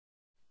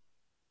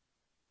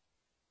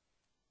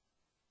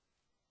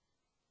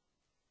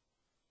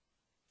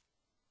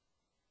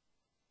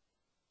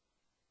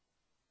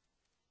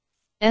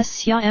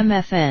Sya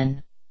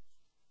mfn.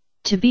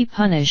 To be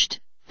punished,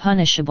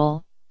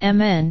 punishable,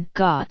 mn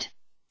got.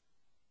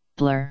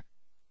 Blur.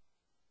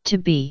 To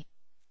be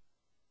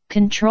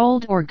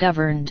controlled or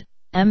governed,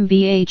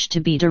 mbh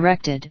to be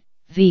directed,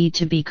 v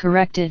to be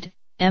corrected,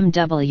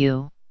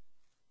 mw.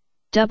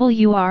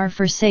 WR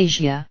for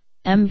Sasya,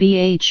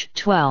 mbh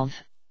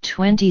 12,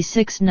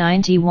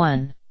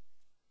 2691.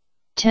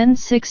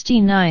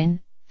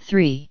 1069,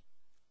 3.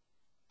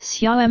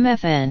 Sya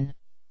mfn.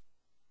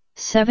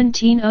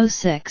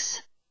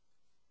 1706.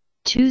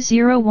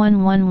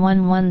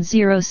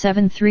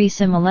 2011111073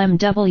 Simil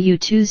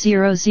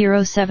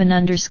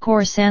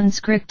MW2007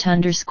 Sanskrit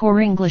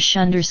English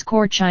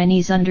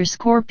Chinese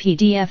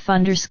PDF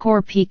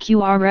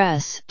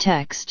PQRS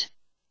text.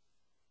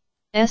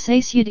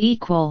 Sasyad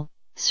equal,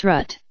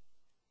 Srut.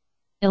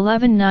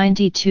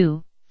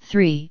 1192,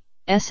 3.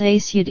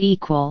 Sasyad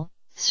equal,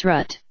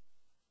 Srut.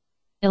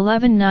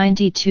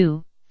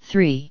 1192,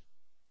 3.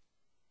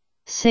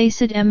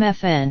 Sasid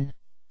mfn.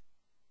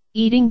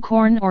 Eating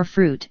corn or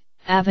fruit,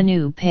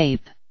 Avenue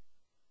Pape.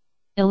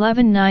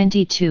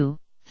 1192,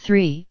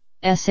 3.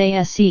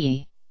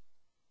 SASE.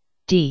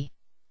 D.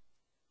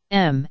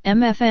 M.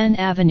 MFN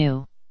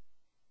Avenue.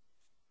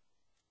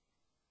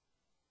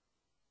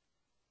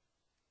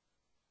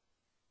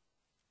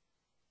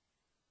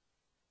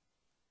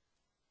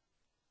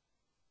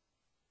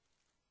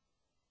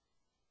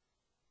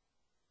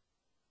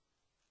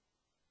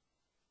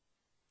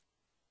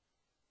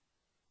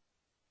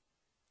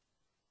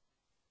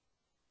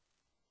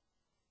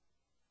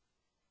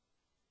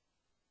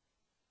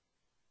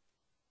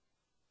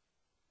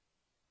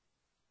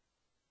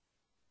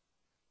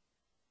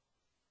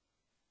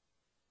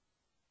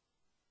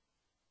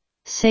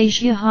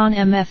 Sajyahan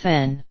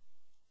mfn.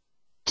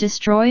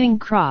 Destroying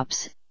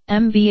crops,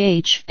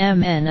 mbh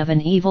mn of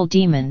an evil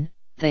demon,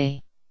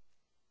 they.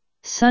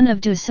 Son of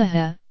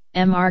Dusaha,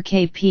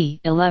 mrkp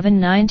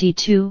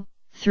 1192,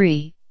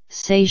 3,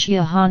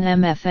 Sajyahan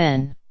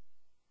mfn.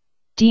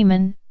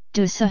 Demon,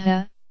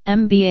 Dusaha,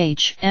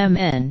 mbh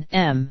mn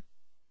m.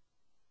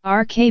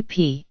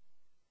 rkp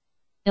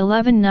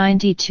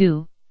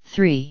 1192,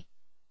 3.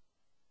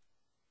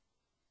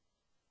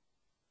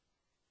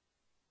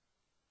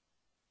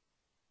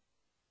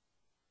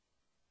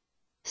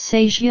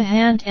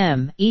 Sasyahant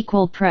m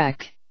equal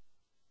prek.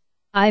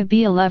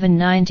 IB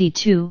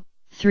 1192,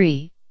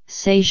 3,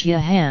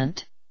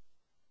 Sasyahant.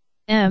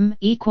 M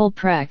equal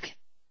prek.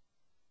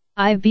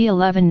 IB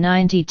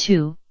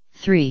 1192,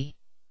 3.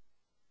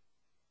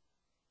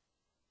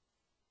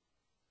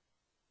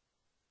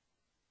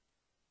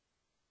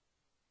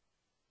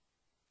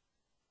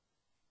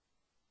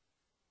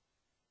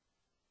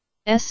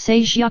 S.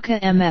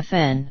 Sasyaka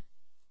mfn.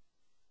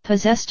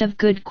 Possessed of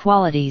good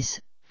qualities,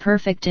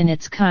 perfect in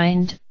its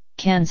kind,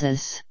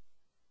 Kansas.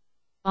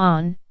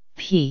 On,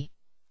 p.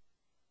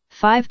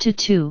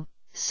 5-2,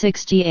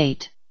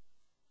 68.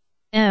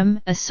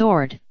 M. A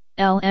sword,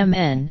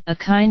 Lmn. A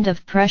kind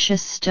of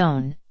precious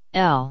stone,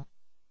 L.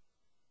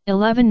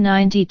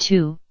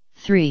 1192,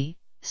 3,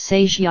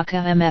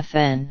 Sasyaka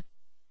mfn.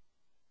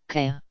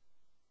 K.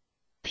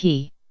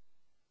 P.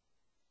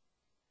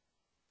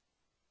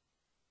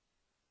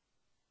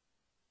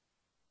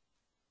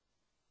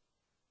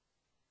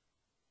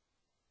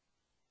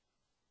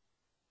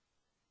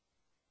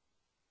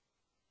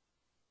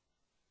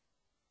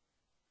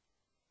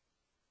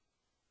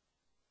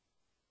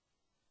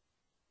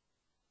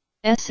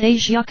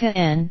 Sasyaka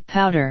n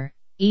powder,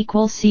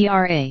 equal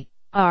CRA,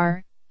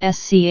 R,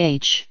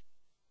 SCH.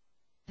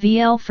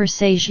 VL for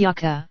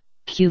Sasyaka,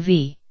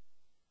 QV.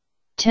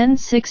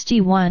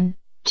 1061,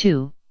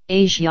 2,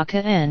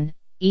 Asyaka n,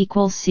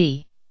 equal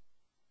C.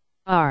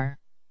 R.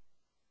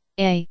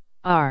 A,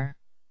 R.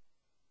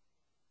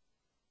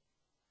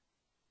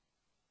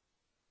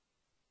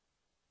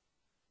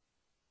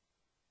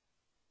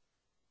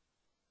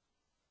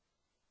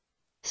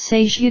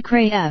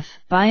 Sasyakra F,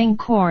 buying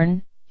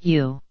corn,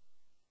 U.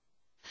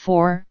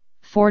 4,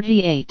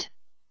 48.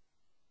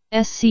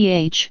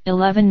 SCH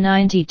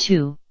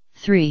 1192,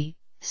 3,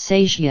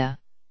 Sasya.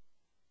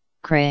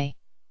 Cray.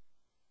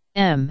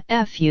 M.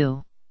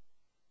 FU.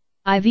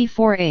 IV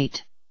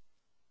 48.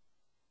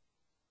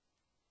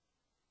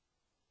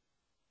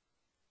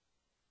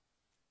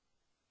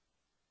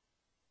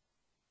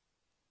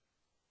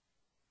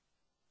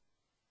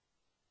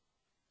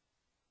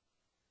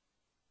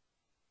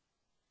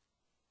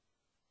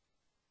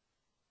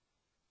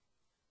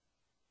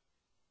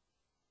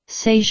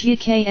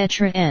 Sasyaka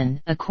etra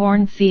n, a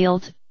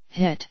cornfield,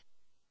 hit.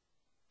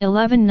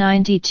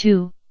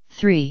 1192,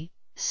 3,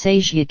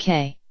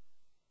 Sasyaka.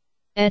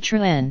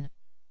 Etra n.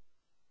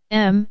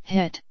 M.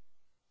 hit.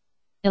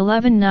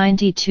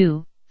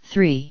 1192,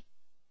 3.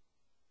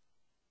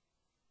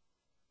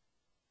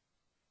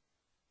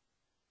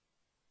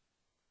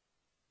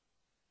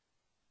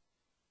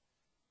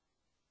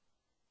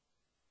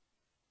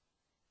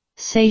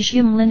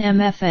 Sasyamlin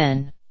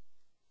mfn.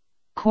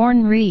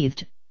 Corn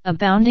wreathed,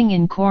 abounding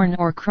in corn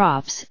or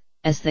crops,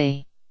 as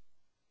they.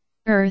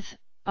 Earth,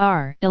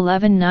 R.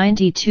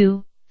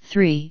 1192,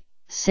 3,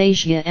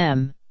 Sasya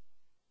m.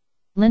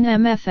 Lin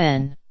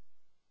MFN.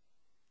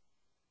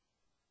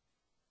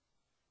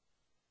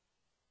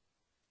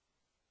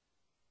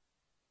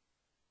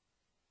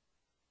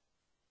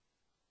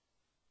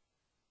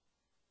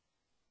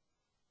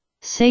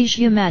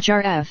 Sajya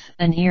Majar F.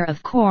 An ear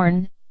of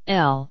corn,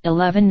 L.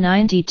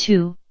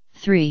 1192,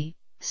 3,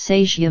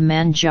 Sajya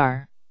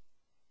Manjar.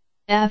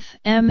 F.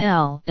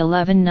 ML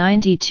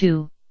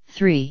 1192,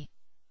 3.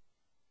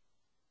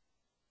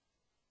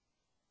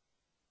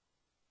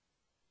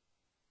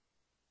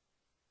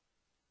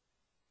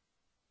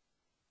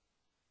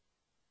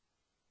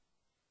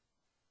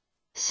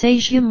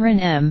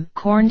 Sajiamran M.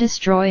 Corn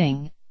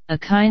destroying, a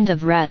kind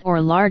of rat or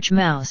large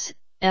mouse,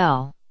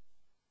 L.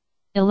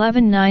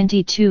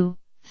 1192,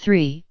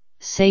 3,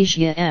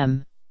 Sajya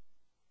M.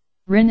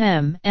 Rin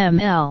M.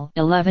 ML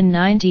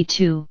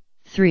 1192,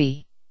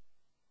 3.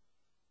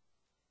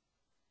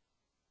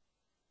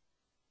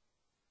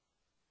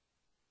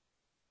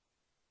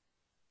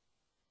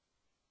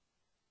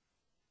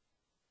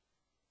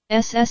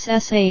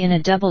 SSSA in a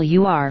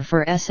WR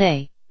for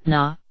SA,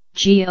 Na,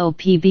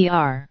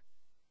 GOPBR.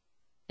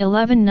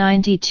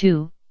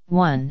 1192,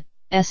 1,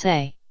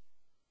 SA.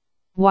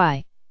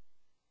 Y.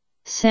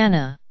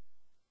 Sana.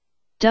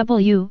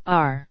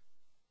 WR.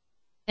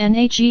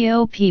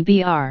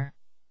 NAGOPBR.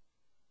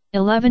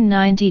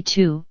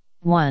 1192,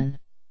 1.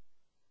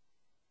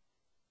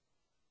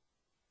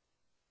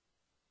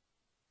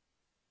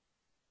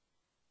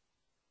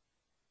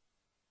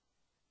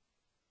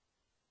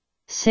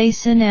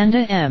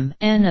 Sasananda M.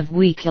 N of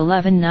week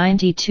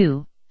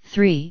 1192,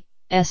 3,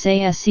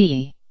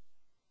 SASE.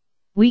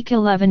 Week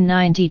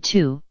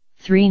 1192,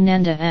 3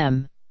 Nanda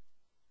M.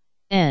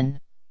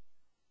 N.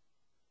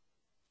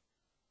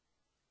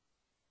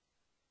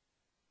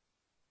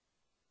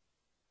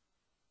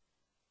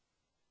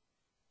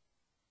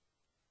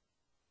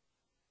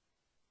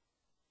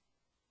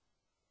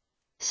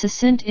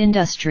 Succinct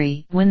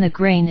industry when the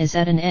grain is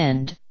at an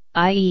end,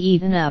 i.e.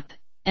 eaten up,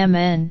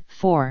 MN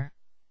 4.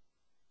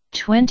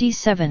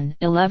 27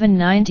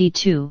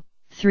 1192,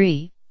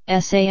 3,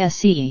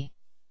 SASE.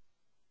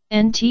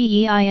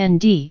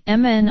 NTEIND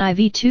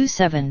MNIV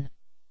 27.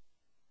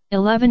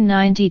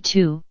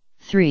 1192,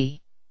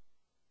 3.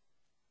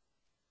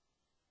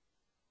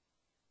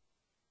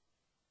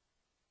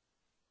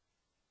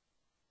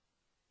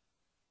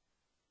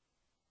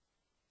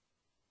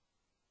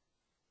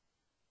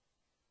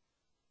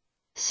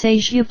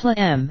 Sajiapla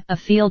M. A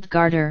field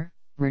garter,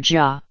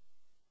 Raja.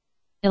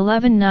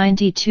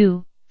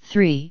 1192,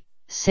 3,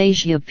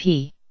 Sajya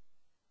P.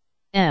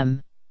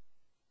 M.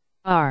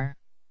 R.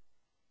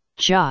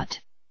 Jot.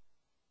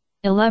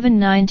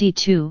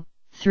 1192,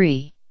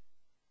 3.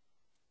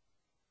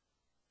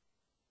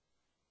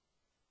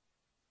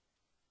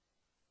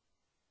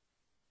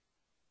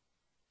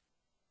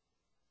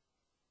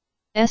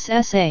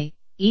 SSA,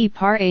 E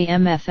par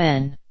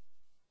AMFN.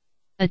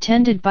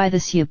 Attended by the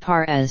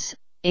PQRS,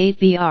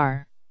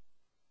 8BR.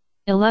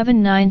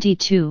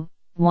 1192,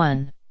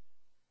 1.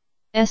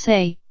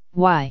 SA,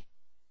 Y.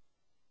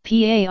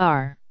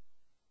 PAR.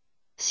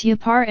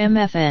 PQR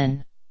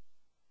MFN.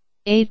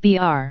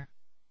 8BR.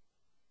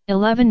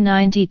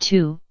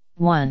 1192,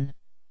 1.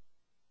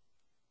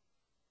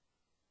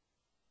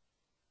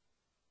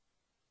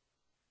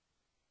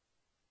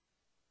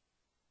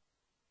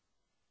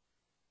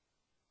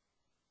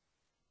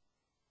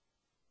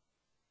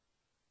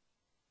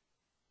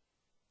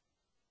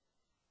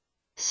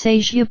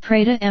 Sajya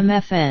Preta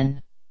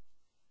MFN.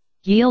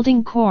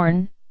 Yielding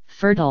corn,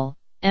 fertile,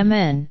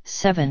 MN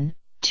 7,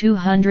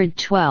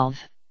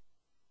 212.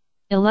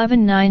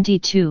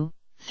 1192,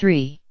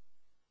 3.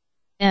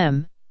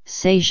 M.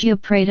 Sajya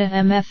Preta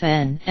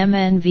MFN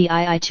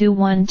MNVII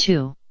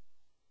 212.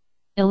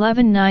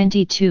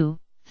 1192,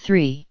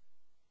 3.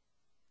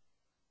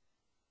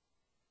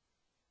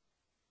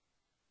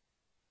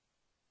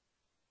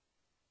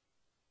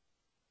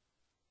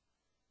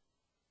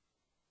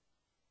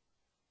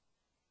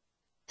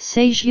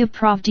 Sajya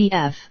Prov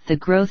DF The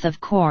growth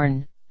of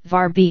corn,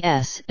 var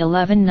BS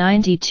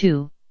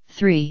 1192,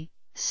 3,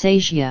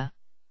 Sajya.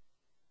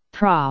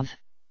 Prov.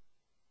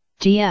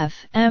 DF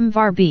M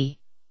var B.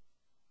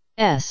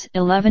 S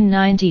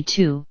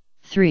 1192,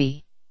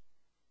 3.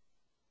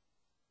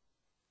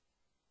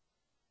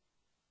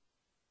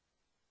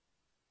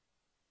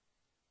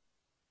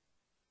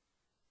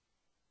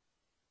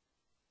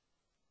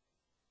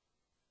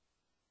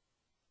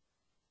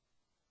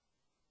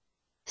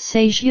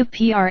 Sajya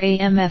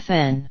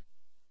PRAMFN.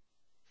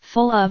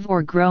 Full of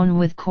or grown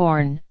with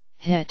corn,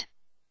 hit.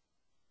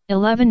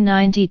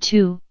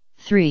 1192,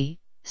 3,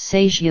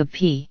 Sajya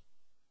P.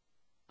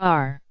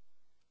 R.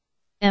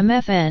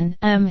 MFN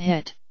M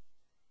hit.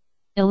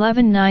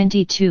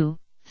 1192,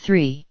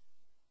 3.